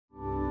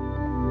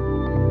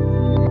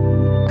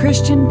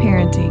Christian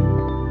parenting.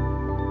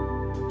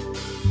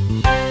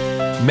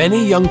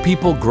 Many young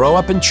people grow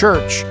up in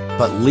church,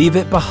 but leave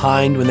it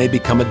behind when they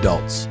become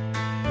adults.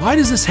 Why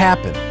does this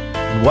happen?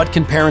 And what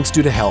can parents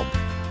do to help?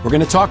 We're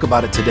going to talk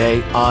about it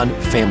today on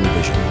Family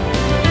Vision.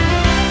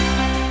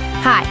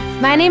 Hi,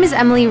 my name is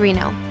Emily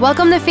Rienow.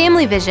 Welcome to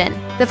Family Vision,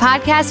 the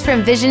podcast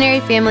from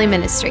Visionary Family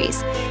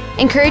Ministries,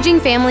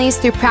 encouraging families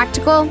through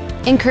practical,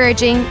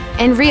 encouraging,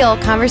 and real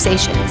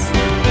conversations.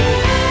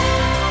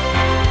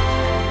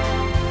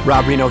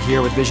 Rob Rienow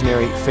here with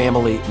Visionary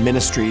Family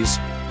Ministries.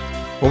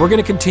 Well, we're going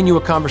to continue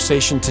a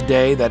conversation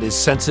today that is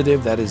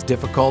sensitive, that is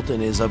difficult,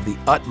 and is of the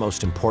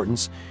utmost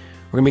importance.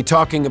 We're going to be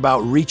talking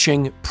about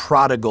reaching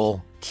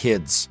prodigal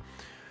kids,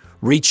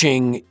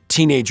 reaching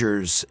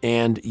teenagers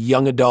and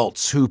young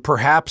adults who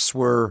perhaps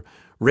were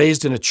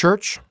raised in a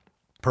church,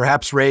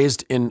 perhaps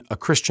raised in a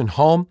Christian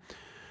home,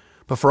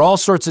 but for all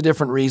sorts of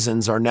different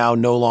reasons are now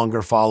no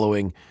longer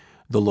following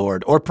the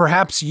Lord. Or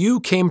perhaps you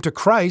came to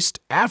Christ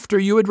after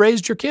you had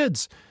raised your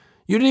kids.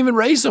 You didn't even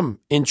raise them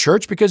in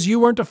church because you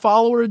weren't a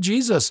follower of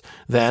Jesus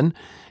then.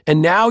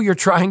 And now you're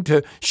trying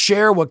to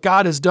share what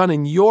God has done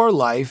in your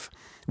life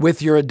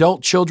with your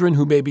adult children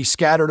who may be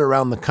scattered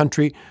around the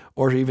country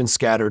or even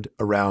scattered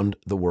around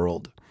the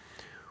world.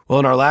 Well,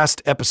 in our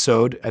last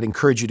episode, I'd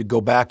encourage you to go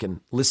back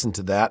and listen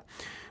to that.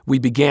 We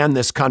began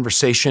this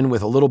conversation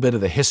with a little bit of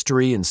the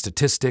history and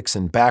statistics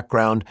and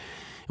background.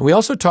 And we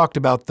also talked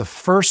about the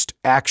first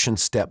action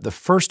step, the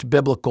first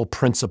biblical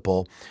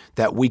principle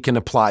that we can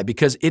apply,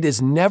 because it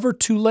is never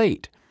too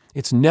late.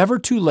 It's never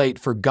too late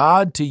for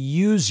God to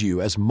use you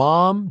as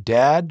mom,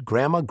 dad,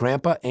 grandma,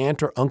 grandpa,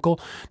 aunt, or uncle,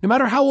 no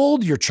matter how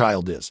old your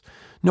child is,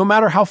 no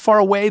matter how far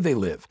away they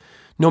live,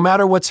 no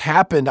matter what's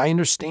happened. I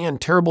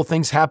understand terrible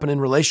things happen in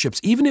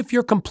relationships. Even if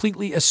you're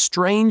completely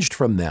estranged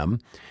from them,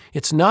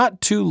 it's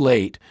not too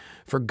late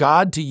for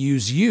God to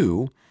use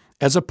you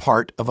as a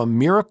part of a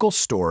miracle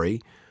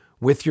story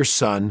with your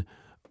son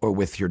or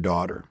with your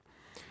daughter.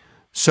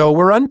 So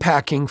we're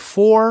unpacking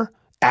 4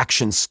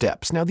 action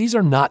steps. Now, these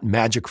are not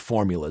magic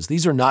formulas.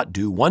 These are not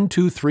do 1,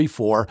 2, 3,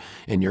 4,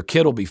 and your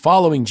kid will be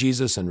following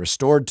Jesus and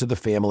restored to the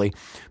family.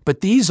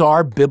 But these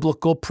are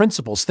biblical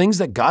principles, things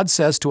that God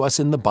says to us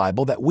in the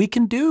Bible that we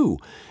can do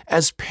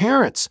as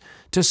parents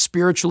to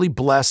spiritually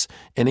bless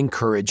and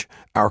encourage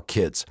our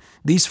kids.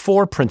 These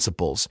 4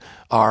 principles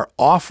are: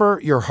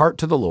 offer your heart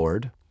to the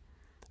Lord,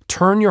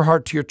 turn your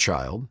heart to your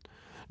child,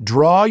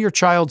 draw your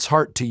child's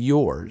heart to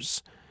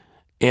yours,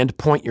 and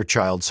point your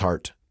child's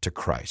heart to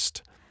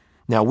Christ.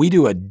 Now, we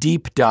do a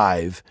deep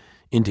dive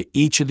into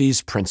each of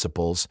these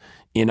principles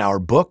in our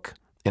book,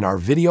 in our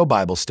video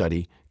Bible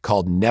study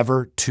called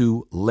Never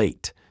Too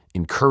Late,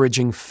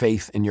 Encouraging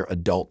Faith in Your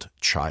Adult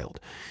Child.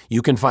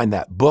 You can find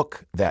that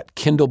book, that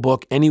Kindle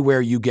book,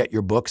 anywhere you get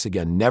your books.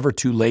 Again, Never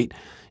Too Late,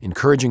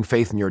 Encouraging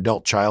Faith in Your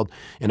Adult Child.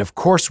 And of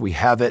course, we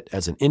have it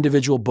as an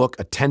individual book,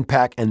 a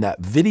 10-pack, and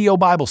that video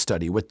Bible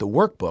study with the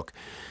workbook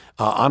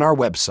on our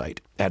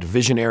website at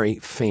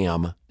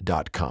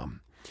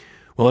visionaryfam.com.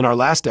 Well, in our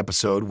last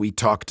episode, we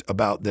talked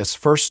about this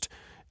first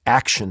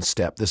action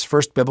step, this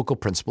first biblical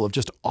principle of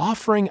just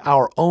offering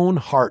our own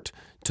heart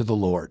to the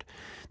Lord,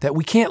 that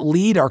we can't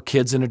lead our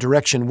kids in a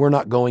direction we're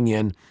not going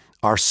in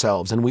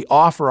ourselves. And we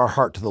offer our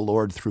heart to the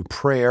Lord through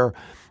prayer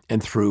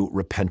and through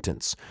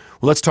repentance.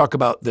 Well, let's talk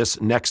about this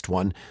next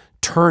one,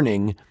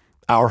 turning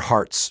our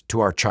hearts to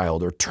our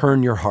child, or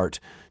turn your heart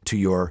to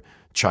your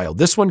child.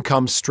 This one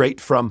comes straight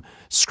from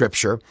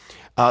Scripture.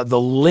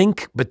 The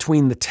link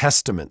between the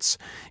Testaments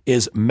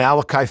is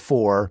Malachi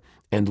 4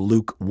 and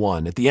Luke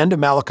 1. At the end of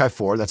Malachi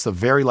 4, that's the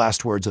very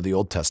last words of the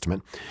Old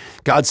Testament,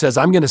 God says,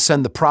 I'm going to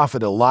send the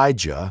prophet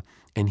Elijah,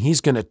 and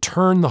he's going to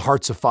turn the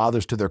hearts of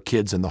fathers to their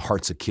kids and the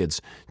hearts of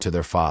kids to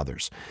their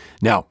fathers.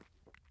 Now,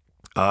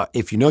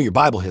 if you know your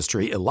Bible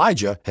history,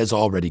 Elijah has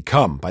already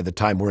come by the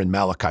time we're in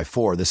Malachi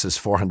 4. This is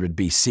 400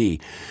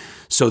 BC.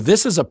 So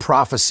this is a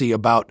prophecy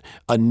about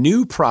a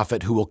new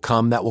prophet who will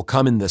come, that will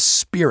come in the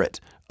spirit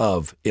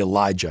of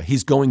Elijah.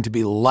 He's going to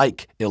be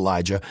like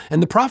Elijah.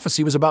 And the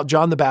prophecy was about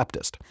John the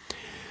Baptist.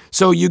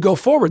 So you go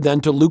forward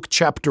then to Luke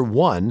chapter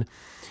 1,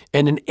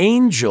 and an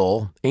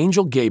angel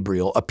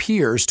Gabriel,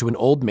 appears to an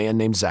old man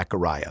named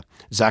Zechariah.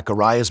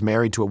 Zechariah is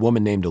married to a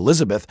woman named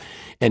Elizabeth,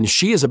 and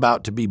she is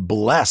about to be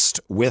blessed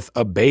with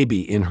a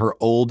baby in her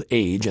old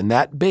age, and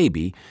that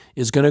baby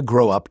is going to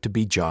grow up to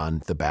be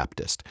John the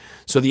Baptist.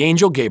 So the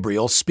angel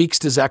Gabriel speaks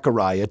to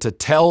Zechariah to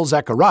tell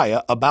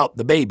Zechariah about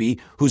the baby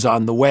who's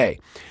on the way.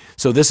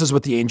 So this is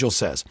what the angel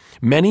says: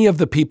 many of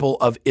the people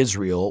of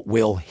Israel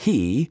will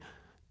he,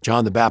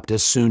 John the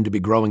Baptist, soon to be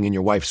growing in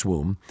your wife's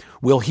womb,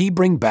 will he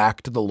bring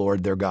back to the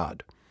Lord their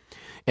God.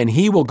 And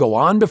he will go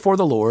on before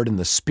the Lord in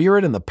the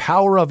spirit and the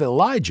power of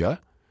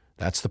Elijah,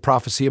 that's the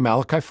prophecy of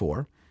Malachi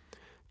 4,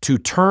 to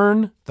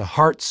turn the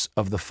hearts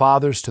of the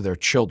fathers to their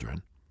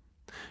children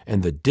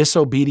and the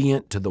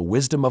disobedient to the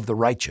wisdom of the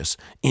righteous,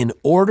 in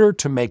order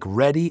to make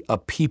ready a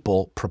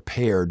people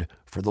prepared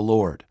for the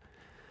Lord.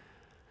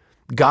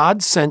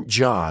 God sent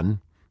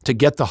John to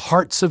get the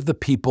hearts of the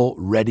people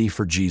ready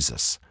for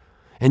Jesus.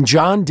 And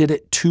John did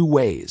it two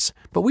ways,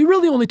 but we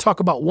really only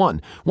talk about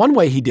one. One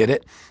way he did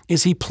it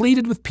is he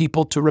pleaded with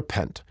people to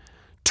repent,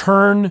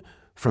 turn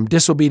from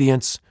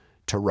disobedience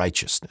to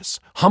righteousness.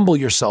 Humble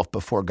yourself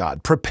before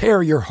God.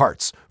 Prepare your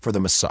hearts for the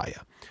Messiah.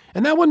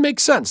 And that one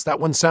makes sense. That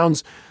one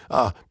sounds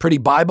pretty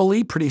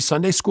Bible-y, pretty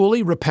Sunday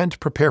school-y. Repent,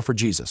 prepare for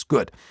Jesus.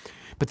 Good.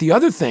 But the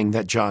other thing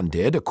that John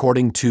did,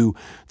 according to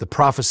the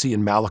prophecy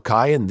in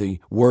Malachi and the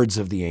words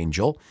of the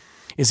angel,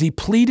 is he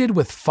pleaded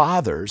with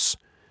fathers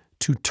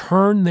to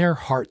turn their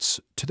hearts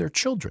to their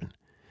children.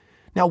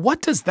 Now,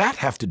 what does that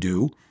have to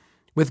do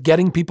with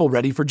getting people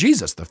ready for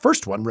Jesus? The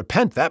first one,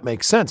 repent, that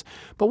makes sense.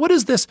 But what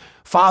is this,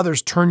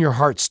 fathers, turn your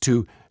hearts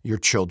to your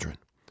children?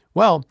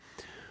 Well,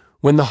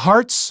 when the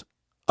hearts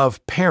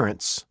of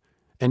parents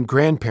and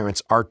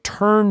grandparents are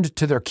turned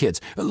to their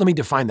kids. Let me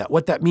define that.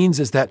 What that means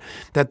is that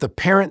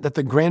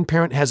the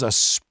grandparent has a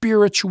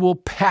spiritual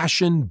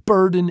passion,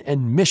 burden,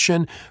 and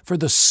mission for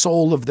the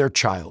soul of their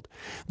child.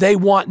 They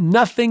want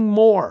nothing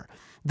more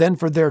than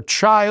for their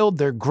child,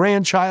 their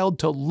grandchild,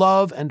 to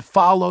love and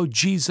follow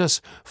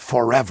Jesus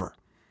forever.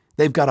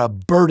 They've got a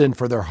burden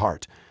for their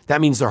heart.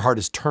 That means their heart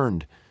is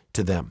turned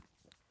to them.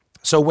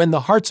 So when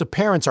the hearts of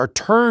parents are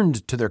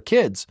turned to their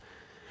kids,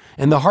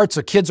 and the hearts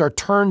of kids are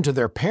turned to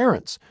their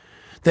parents,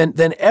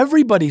 then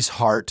everybody's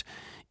heart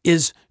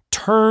is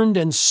turned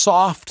and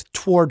soft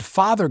toward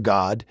Father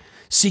God,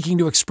 seeking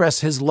to express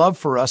his love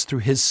for us through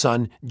his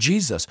son,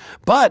 Jesus.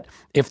 But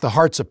if the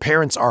hearts of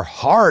parents are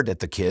hard at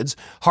the kids,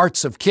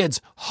 hearts of kids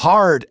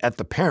hard at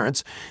the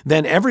parents,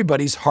 then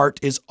everybody's heart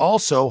is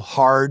also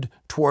hard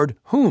toward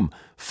whom?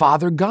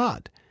 Father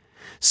God,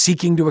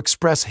 seeking to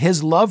express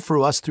his love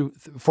for us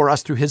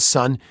through his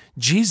son,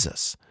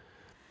 Jesus.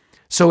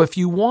 So if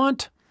you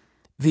want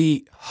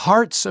the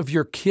hearts of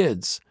your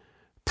kids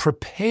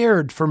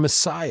prepared for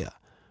Messiah,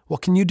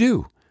 what can you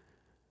do?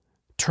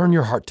 Turn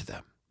your heart to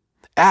them.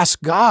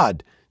 Ask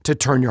God to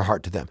turn your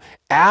heart to them.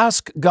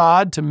 Ask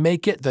God to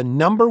make it the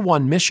number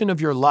one mission of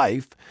your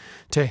life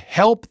to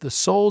help the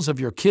souls of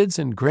your kids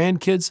and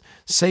grandkids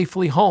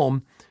safely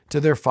home to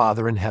their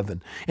Father in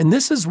heaven. And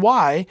this is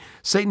why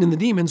Satan and the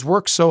demons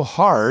work so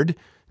hard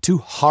to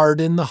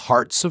harden the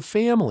hearts of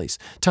families,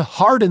 to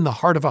harden the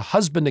heart of a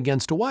husband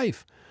against a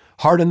wife,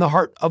 harden the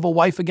heart of a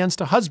wife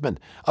against a husband,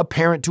 a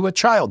parent to a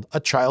child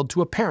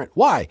to a parent.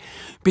 Why?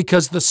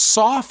 Because the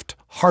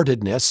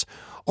soft-heartedness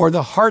or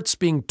the hearts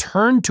being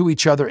turned to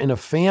each other in a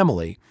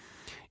family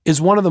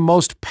is one of the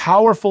most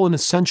powerful and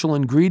essential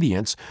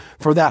ingredients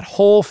for that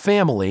whole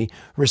family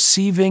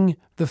receiving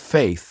the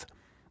faith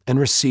and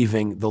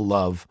receiving the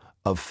love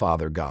of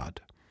Father God.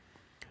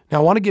 Now,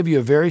 I want to give you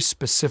a very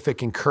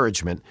specific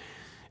encouragement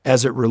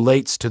as it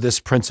relates to this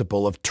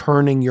principle of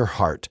turning your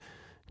heart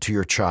to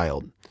your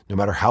child, no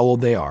matter how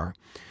old they are.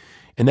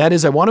 And that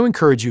is, I want to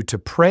encourage you to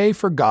pray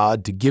for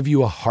God to give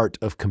you a heart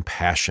of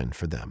compassion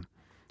for them.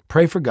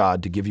 Pray for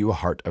God to give you a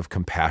heart of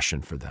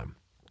compassion for them.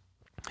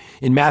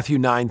 In Matthew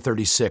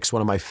 9:36,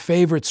 one of my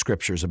favorite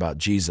scriptures about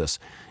Jesus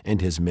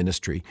and his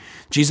ministry,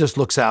 Jesus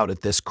looks out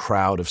at this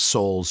crowd of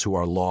souls who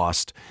are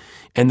lost.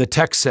 And the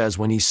text says,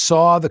 when he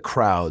saw the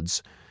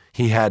crowds,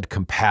 he had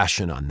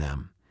compassion on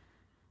them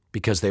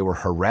because they were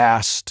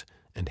harassed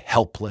and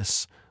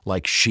helpless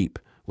like sheep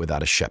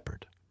without a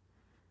shepherd.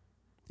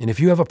 And if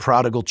you have a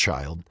prodigal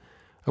child,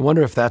 I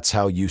wonder if that's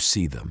how you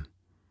see them.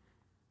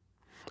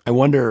 I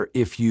wonder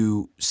if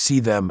you see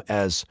them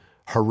as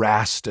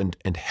harassed and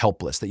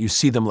helpless, that you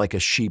see them like a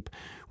sheep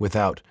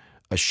without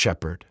a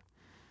shepherd.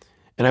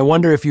 And I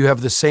wonder if you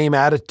have the same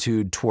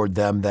attitude toward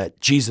them that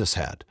Jesus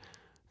had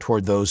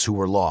toward those who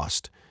were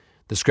lost.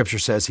 The scripture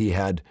says he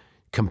had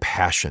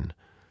compassion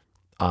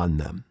on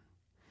them.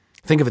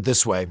 Think of it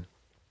this way.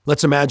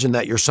 Let's imagine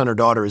that your son or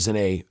daughter is in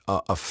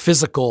a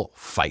physical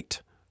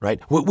fight, right?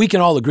 We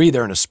can all agree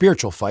they're in a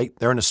spiritual fight.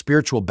 They're in a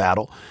spiritual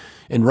battle.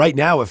 And right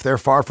now, if they're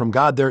far from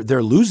God,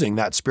 they're losing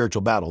that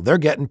spiritual battle. They're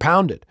getting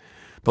pounded.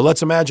 But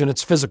let's imagine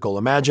it's physical.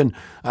 Imagine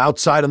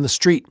outside on the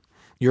street,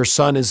 your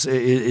son is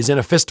in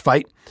a fist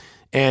fight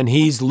and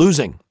he's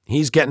losing.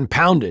 He's getting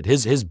pounded.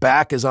 His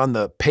back is on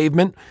the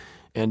pavement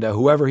and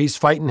whoever he's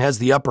fighting has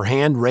the upper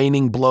hand,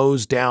 raining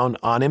blows down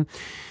on him.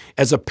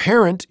 As a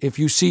parent, if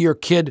you see your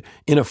kid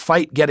in a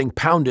fight getting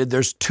pounded,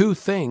 there's two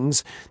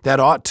things that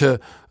ought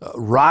to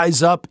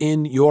rise up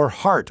in your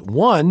heart.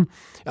 One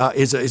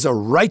is a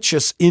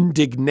righteous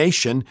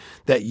indignation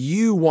that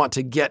you want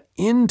to get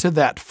into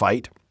that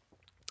fight,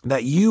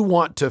 that you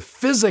want to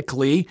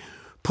physically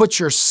put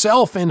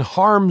yourself in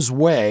harm's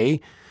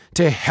way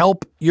to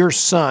help your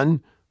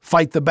son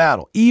fight the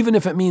battle, even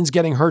if it means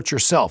getting hurt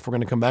yourself. We're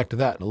going to come back to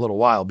that in a little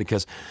while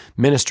because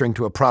ministering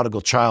to a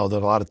prodigal child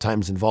that a lot of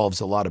times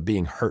involves a lot of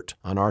being hurt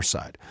on our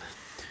side.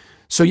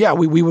 So yeah,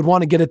 we would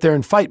want to get it there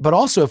and fight. But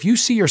also, if you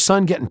see your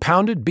son getting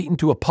pounded, beaten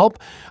to a pulp,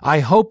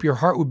 I hope your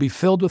heart would be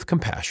filled with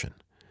compassion,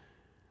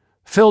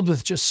 filled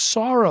with just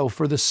sorrow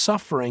for the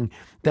suffering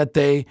that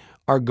they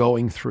are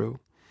going through.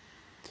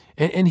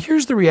 And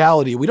here's the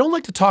reality. We don't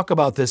like to talk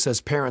about this as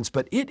parents,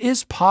 but it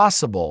is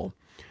possible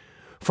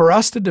for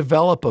us to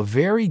develop a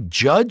very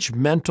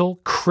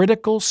judgmental,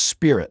 critical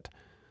spirit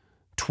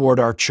toward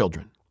our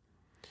children.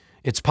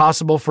 It's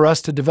possible for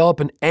us to develop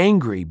an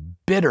angry,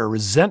 bitter,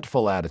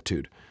 resentful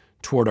attitude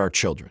toward our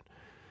children.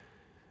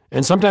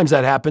 And sometimes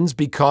that happens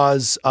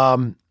because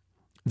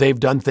they've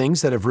done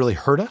things that have really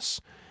hurt us.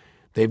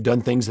 They've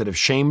done things that have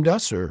shamed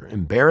us or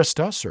embarrassed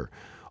us or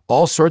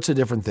all sorts of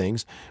different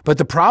things. But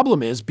the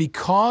problem is,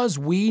 because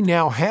we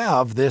now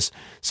have this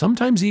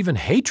sometimes even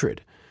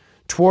hatred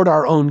toward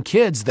our own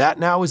kids, that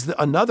now is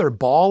another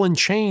ball and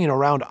chain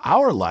around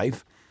our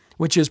life,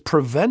 which is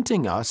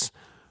preventing us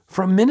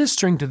from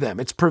ministering to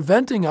them. It's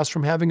preventing us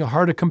from having a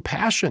heart of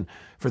compassion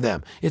for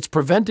them. It's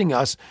preventing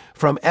us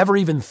from ever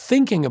even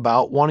thinking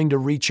about wanting to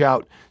reach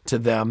out to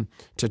them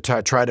to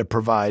try to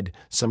provide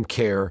some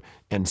care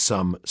and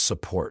some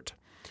support.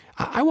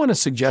 I want to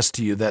suggest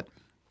to you that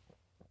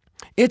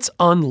it's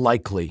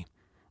unlikely,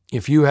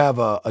 if you have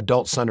an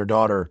adult son or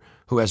daughter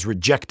who has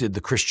rejected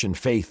the Christian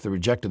faith, or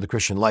rejected the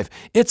Christian life,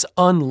 it's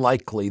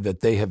unlikely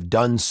that they have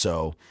done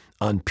so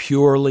on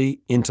purely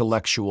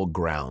intellectual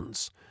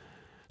grounds.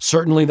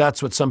 Certainly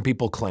that's what some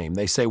people claim.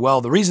 They say,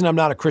 well, the reason I'm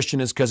not a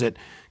Christian is because it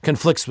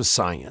conflicts with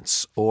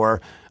science,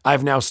 or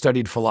I've now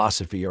studied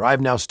philosophy, or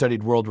I've now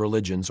studied world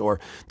religions, or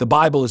the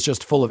Bible is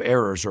just full of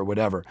errors, or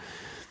whatever.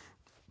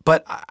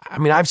 But I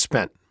mean, I've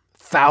spent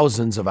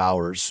thousands of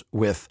hours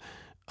with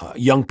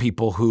young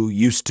people who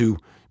used to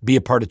be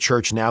a part of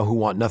church now who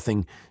want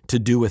nothing to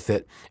do with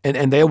it.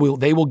 And they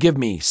will give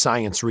me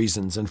science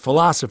reasons and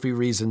philosophy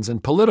reasons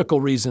and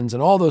political reasons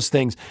and all those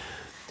things.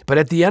 But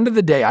at the end of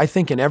the day, I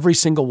think in every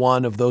single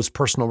one of those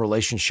personal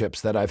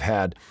relationships that I've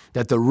had,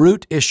 that the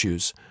root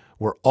issues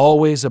were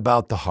always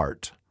about the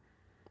heart.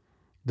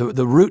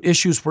 The root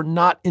issues were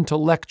not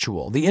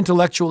intellectual. The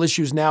intellectual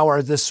issues now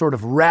are this sort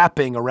of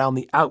wrapping around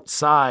the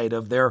outside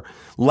of their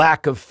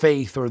lack of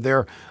faith or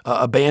their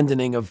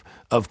abandoning of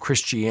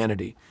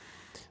Christianity.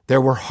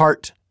 There were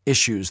heart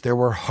issues. There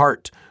were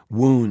heart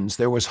wounds.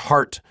 There was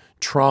heart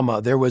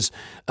trauma. There was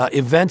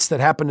events that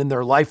happened in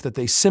their life that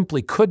they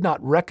simply could not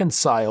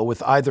reconcile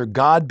with either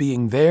God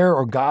being there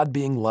or God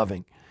being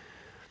loving.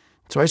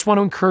 So I just want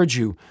to encourage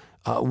you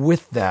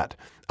with that.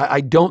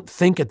 I don't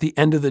think at the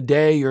end of the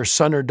day your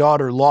son or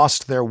daughter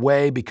lost their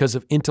way because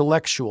of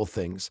intellectual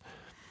things,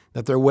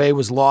 that their way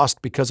was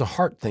lost because of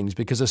heart things,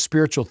 because of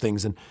spiritual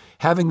things. And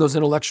having those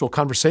intellectual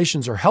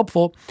conversations are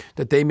helpful,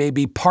 that they may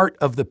be part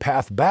of the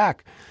path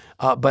back.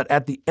 But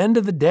at the end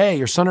of the day,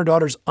 your son or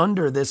daughter's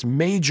under this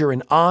major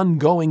and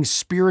ongoing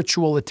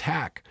spiritual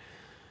attack.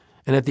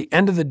 And at the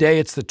end of the day,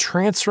 it's the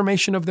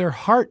transformation of their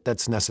heart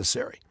that's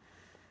necessary.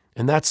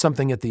 And that's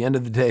something at the end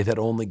of the day that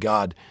only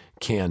God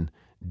can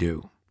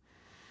do.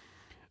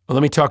 Well,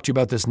 let me talk to you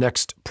about this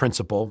next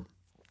principle,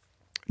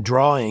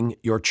 drawing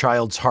your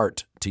child's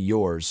heart to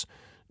yours,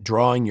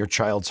 drawing your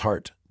child's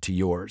heart to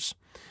yours.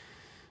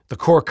 The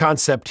core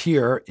concept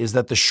here is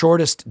that the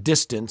shortest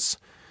distance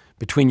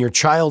between your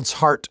child's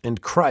heart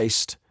and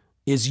Christ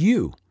is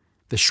you.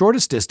 The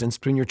shortest distance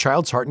between your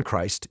child's heart and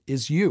Christ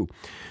is you.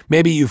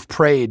 Maybe you've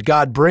prayed,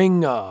 God,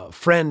 bring a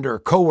friend or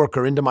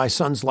coworker into my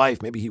son's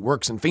life. Maybe he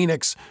works in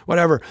Phoenix,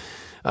 whatever.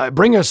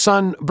 Bring a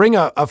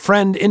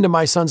friend into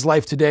my son's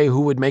life today who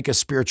would make a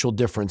spiritual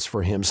difference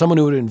for him, someone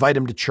who would invite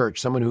him to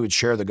church, someone who would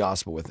share the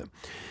gospel with him.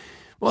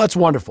 Well, that's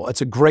wonderful. It's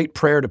a great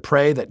prayer to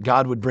pray that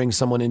God would bring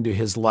someone into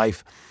his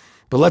life.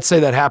 But let's say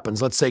that happens.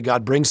 Let's say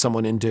God brings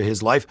someone into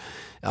his life,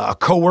 a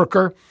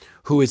coworker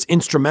who is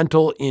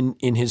instrumental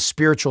in his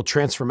spiritual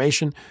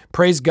transformation.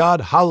 Praise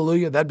God.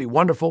 Hallelujah. That'd be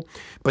wonderful.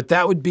 But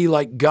that would be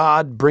like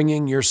God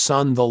bringing your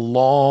son the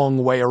long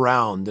way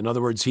around. In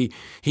other words,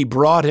 he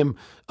brought him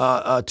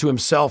to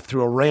himself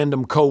through a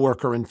random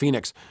coworker in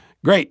Phoenix.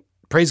 Great.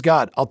 Praise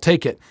God. I'll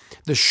take it.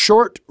 The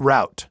short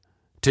route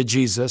to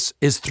Jesus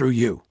is through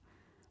you.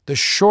 The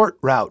short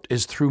route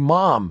is through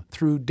mom,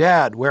 through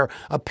dad, where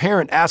a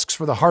parent asks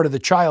for the heart of the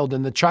child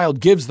and the child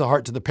gives the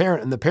heart to the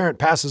parent and the parent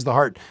passes the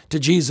heart to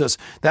Jesus.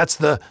 That's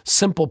the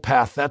simple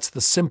path. That's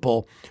the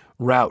simple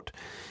route.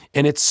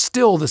 And it's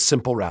still the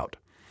simple route.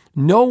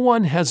 No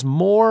one has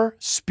more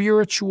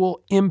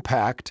spiritual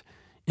impact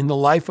in the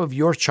life of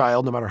your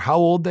child, no matter how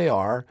old they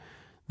are,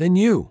 than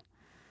you.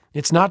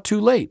 It's not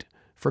too late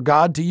for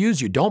God to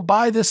use you. Don't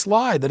buy this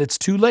lie that it's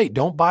too late.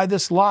 Don't buy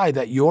this lie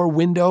that your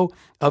window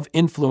of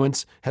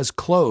influence has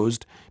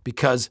closed,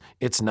 because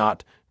it's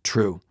not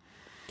true.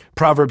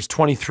 Proverbs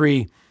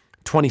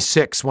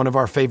 23:26, one of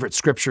our favorite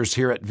scriptures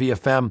here at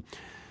VFM.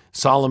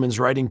 Solomon's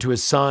writing to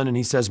his son and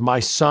he says, "My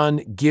son,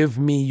 give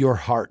me your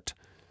heart.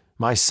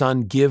 My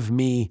son, give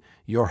me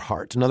your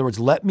heart." In other words,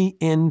 let me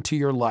into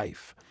your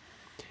life.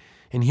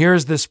 And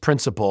here's this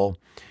principle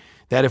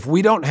that if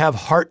we don't have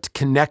heart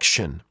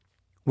connection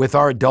with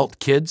our adult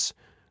kids,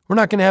 we're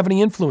not going to have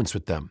any influence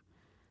with them.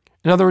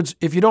 In other words,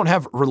 if you don't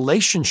have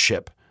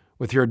relationship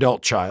with your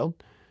adult child,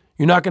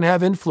 you're not going to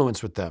have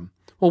influence with them.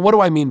 Well, what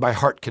do I mean by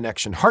heart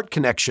connection? Heart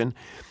connection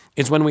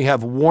is when we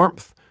have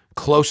warmth,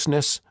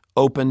 closeness,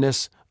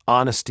 openness,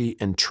 honesty,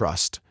 and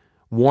trust.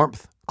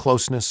 Warmth,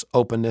 closeness,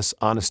 openness,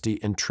 honesty,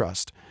 and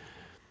trust.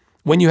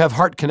 When you have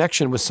heart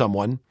connection with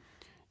someone,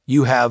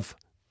 you have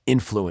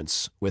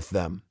influence with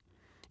them.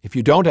 If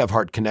you don't have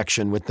heart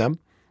connection with them,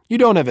 you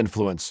don't have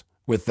influence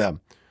with them.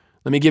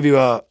 Let me give you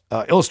a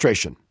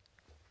illustration.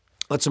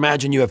 Let's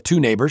imagine you have two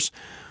neighbors.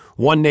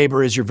 One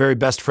neighbor is your very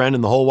best friend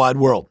in the whole wide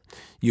world.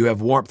 You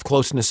have warmth,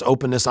 closeness,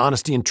 openness,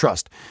 honesty, and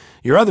trust.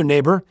 Your other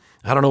neighbor,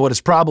 I don't know what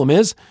his problem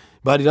is,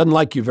 but he doesn't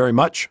like you very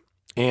much.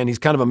 And he's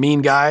kind of a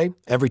mean guy.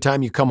 Every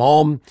time you come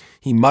home,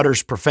 he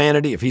mutters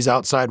profanity. If he's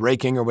outside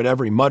raking or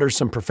whatever, he mutters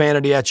some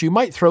profanity at you.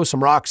 Might throw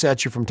some rocks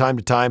at you from time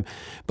to time,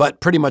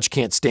 but pretty much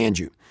can't stand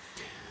you.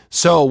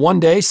 So one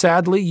day,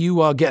 sadly,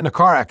 you get in a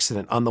car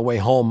accident on the way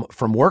home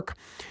from work,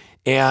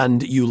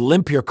 and you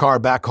limp your car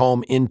back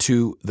home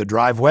into the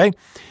driveway.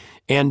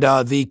 And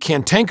the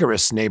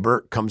cantankerous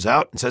neighbor comes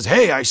out and says,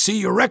 "Hey, I see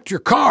you wrecked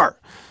your car."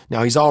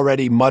 Now, he's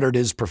already muttered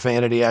his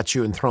profanity at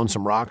you and thrown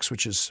some rocks,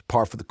 which is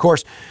par for the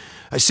course.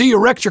 "I see you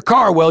wrecked your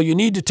car. Well, you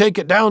need to take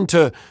it down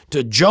to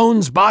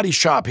Jones Body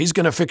Shop. He's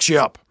going to fix you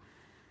up."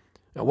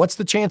 Now, what's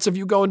the chance of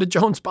you going to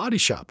Jones Body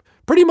Shop?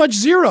 Pretty much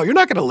zero. You're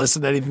not going to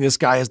listen to anything this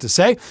guy has to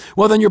say.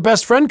 Well, then your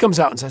best friend comes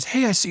out and says,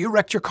 "Hey, I see you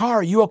wrecked your car.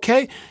 Are you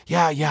okay?"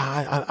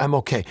 Yeah, I'm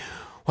okay."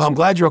 "Well, I'm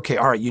glad you're okay.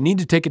 All right, you need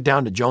to take it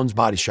down to Jones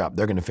Body Shop.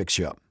 They're going to fix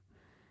you up."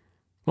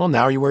 Well,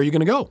 now where are you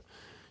going to go?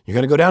 You're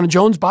going to go down to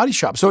Jones Body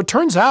Shop. So it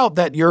turns out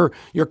that your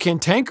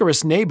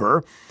cantankerous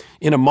neighbor,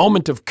 in a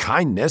moment of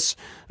kindness,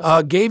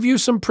 gave you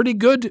some pretty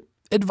good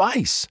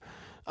advice.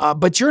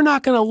 But you're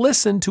not going to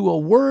listen to a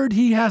word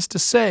he has to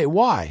say.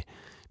 Why?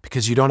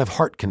 Because you don't have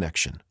heart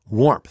connection,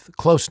 warmth,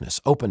 closeness,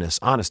 openness,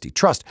 honesty,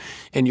 trust.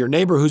 And your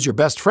neighbor, who's your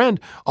best friend,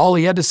 all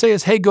he had to say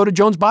is, "Hey, go to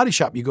Jones Body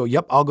Shop." You go,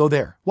 "Yep, I'll go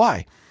there."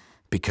 Why?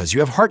 Because you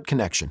have heart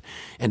connection.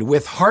 And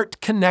with heart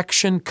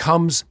connection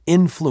comes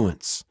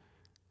influence.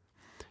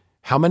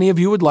 How many of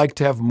you would like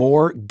to have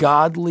more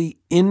godly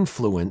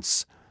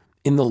influence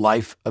in the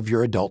life of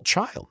your adult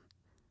child?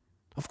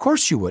 Of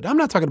course you would. I'm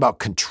not talking about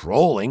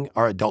controlling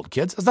our adult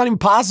kids. That's not even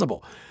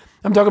possible.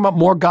 I'm talking about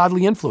more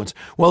godly influence.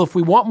 Well, if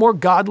we want more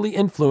godly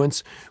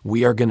influence,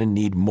 we are going to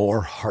need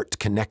more heart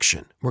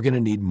connection. We're going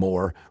to need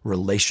more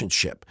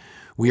relationship.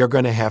 We are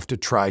going to have to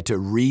try to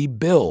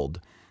rebuild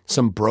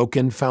some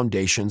broken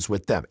foundations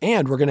with them.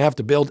 And we're going to have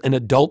to build an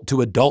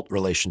adult-to-adult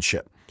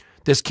relationship.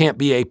 This can't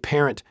be a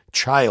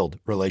parent-child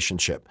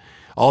relationship.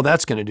 All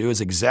that's going to do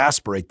is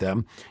exasperate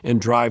them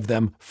and drive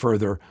them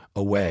further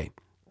away.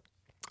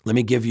 Let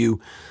me give you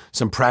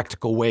some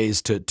practical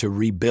ways to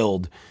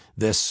rebuild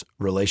this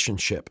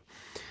relationship.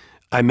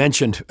 I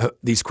mentioned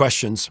these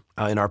questions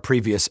in our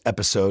previous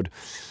episode.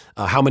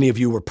 How many of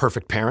you were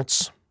perfect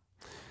parents?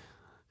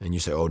 And you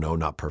say, "Oh, no,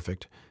 not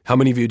perfect." How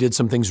many of you did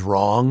some things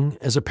wrong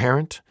as a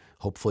parent?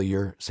 Hopefully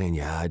you're saying,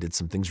 "Yeah, I did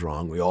some things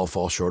wrong. We all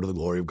fall short of the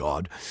glory of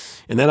God."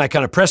 And then I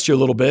kind of pressed you a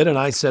little bit and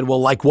I said, "Well,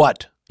 like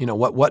what?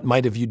 What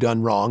might have you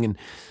done wrong?"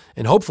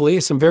 And hopefully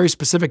some very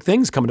specific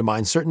things come to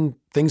mind. Certain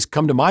things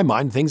come to my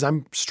mind, things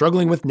I'm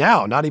struggling with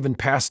now, not even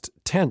past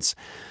tense.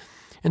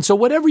 And so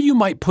whatever you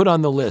might put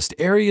on the list,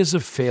 areas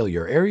of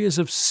failure, areas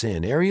of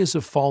sin, areas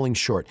of falling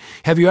short,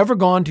 have you ever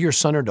gone to your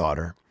son or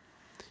daughter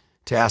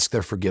to ask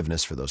their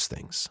forgiveness for those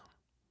things?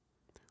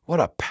 What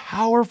a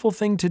powerful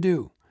thing to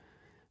do,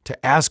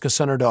 to ask a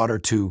son or daughter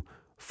to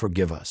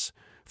forgive us.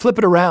 Flip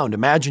it around.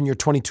 Imagine your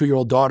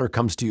 22-year-old daughter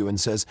comes to you and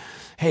says,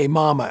 "Hey,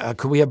 Mom,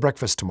 could we have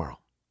breakfast tomorrow?"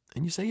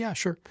 And you say, "Yeah,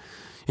 sure."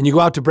 And you go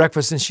out to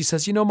breakfast and she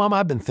says, "Mom,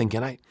 I've been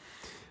thinking,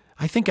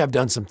 I think I've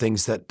done some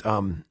things that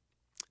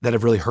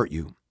have really hurt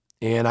you.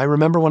 And I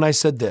remember when I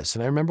said this,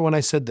 and I remember when I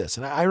said this,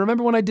 and I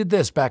remember when I did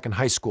this back in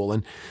high school,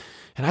 and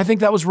I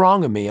think that was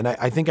wrong of me, and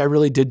I think I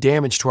really did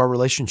damage to our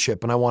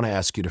relationship, and I want to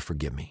ask you to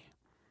forgive me."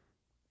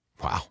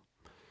 Wow.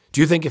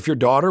 Do you think if your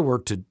daughter were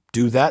to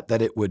do that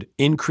it would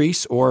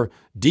increase or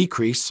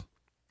decrease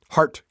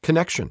heart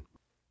connection?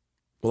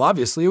 Well,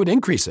 obviously it would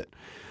increase it.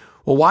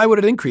 Well, why would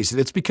it increase it?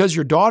 It's because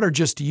your daughter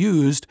just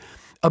used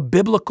a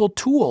biblical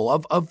tool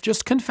of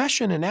just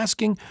confession and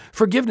asking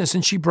forgiveness,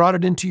 and she brought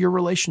it into your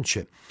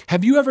relationship.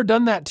 Have you ever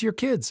done that to your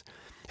kids?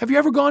 Have you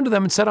ever gone to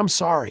them and said, "I'm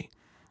sorry.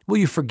 Will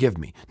you forgive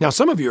me?" Now,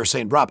 some of you are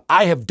saying, "Rob,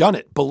 I have done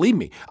it. Believe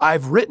me,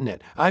 I've written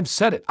it. I've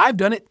said it. I've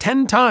done it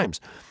 10 times.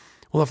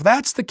 Well, if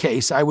that's the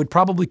case, I would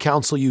probably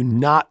counsel you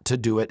not to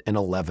do it an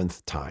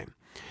 11th time.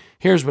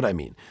 Here's what I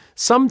mean.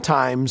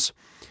 Sometimes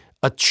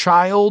a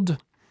child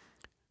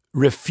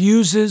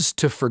refuses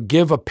to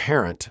forgive a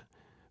parent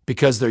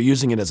because they're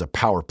using it as a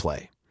power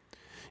play.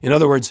 In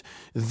other words,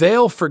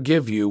 they'll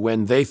forgive you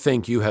when they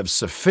think you have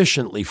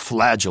sufficiently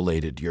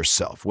flagellated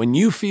yourself. When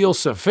you feel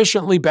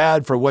sufficiently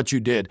bad for what you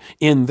did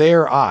in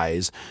their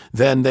eyes,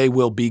 then they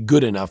will be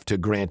good enough to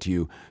grant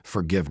you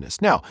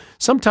forgiveness. Now,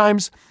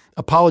 sometimes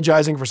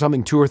apologizing for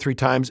something 2 or 3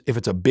 times, if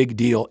it's a big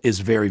deal, is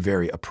very,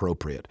 very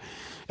appropriate.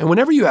 And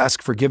whenever you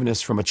ask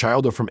forgiveness from a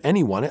child or from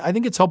anyone, I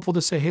think it's helpful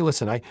to say, "Hey,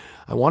 listen, I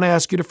want to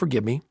ask you to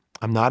forgive me.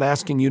 I'm not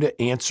asking you to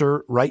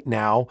answer right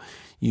now.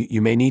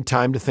 You may need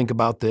time to think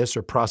about this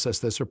or process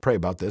this or pray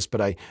about this,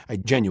 but I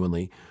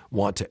genuinely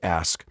want to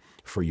ask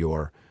for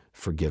your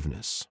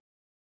forgiveness."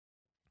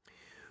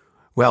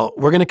 Well,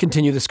 we're going to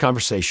continue this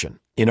conversation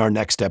in our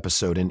next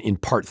episode and in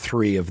part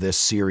 3 of this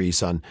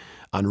series on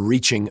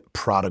reaching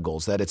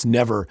prodigals, that it's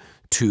never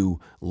too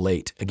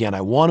late. Again,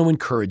 I want to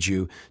encourage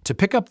you to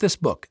pick up this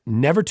book,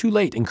 Never Too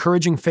Late,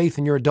 Encouraging Faith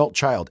in Your Adult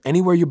Child,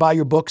 anywhere you buy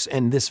your books,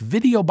 and this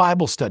video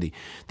Bible study.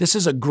 This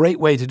is a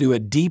great way to do a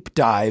deep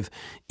dive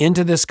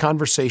into this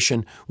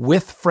conversation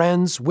with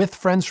friends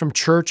from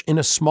church in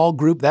a small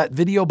group. That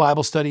video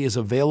Bible study is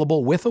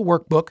available with a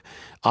workbook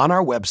on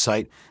our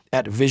website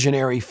at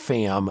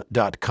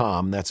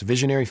visionaryfam.com. That's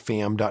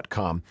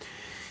visionaryfam.com.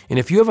 And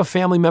if you have a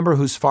family member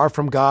who's far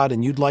from God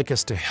and you'd like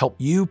us to help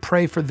you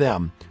pray for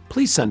them,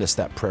 please send us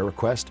that prayer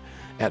request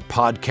at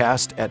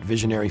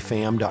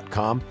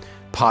podcast@visionaryfam.com,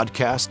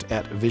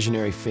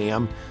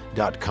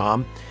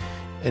 podcast@visionaryfam.com.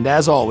 And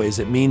as always,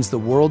 it means the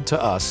world to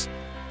us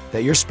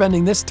that you're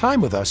spending this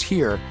time with us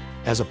here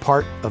as a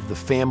part of the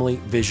Family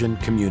Vision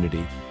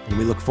community. And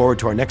we look forward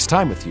to our next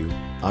time with you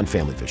on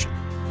Family Vision.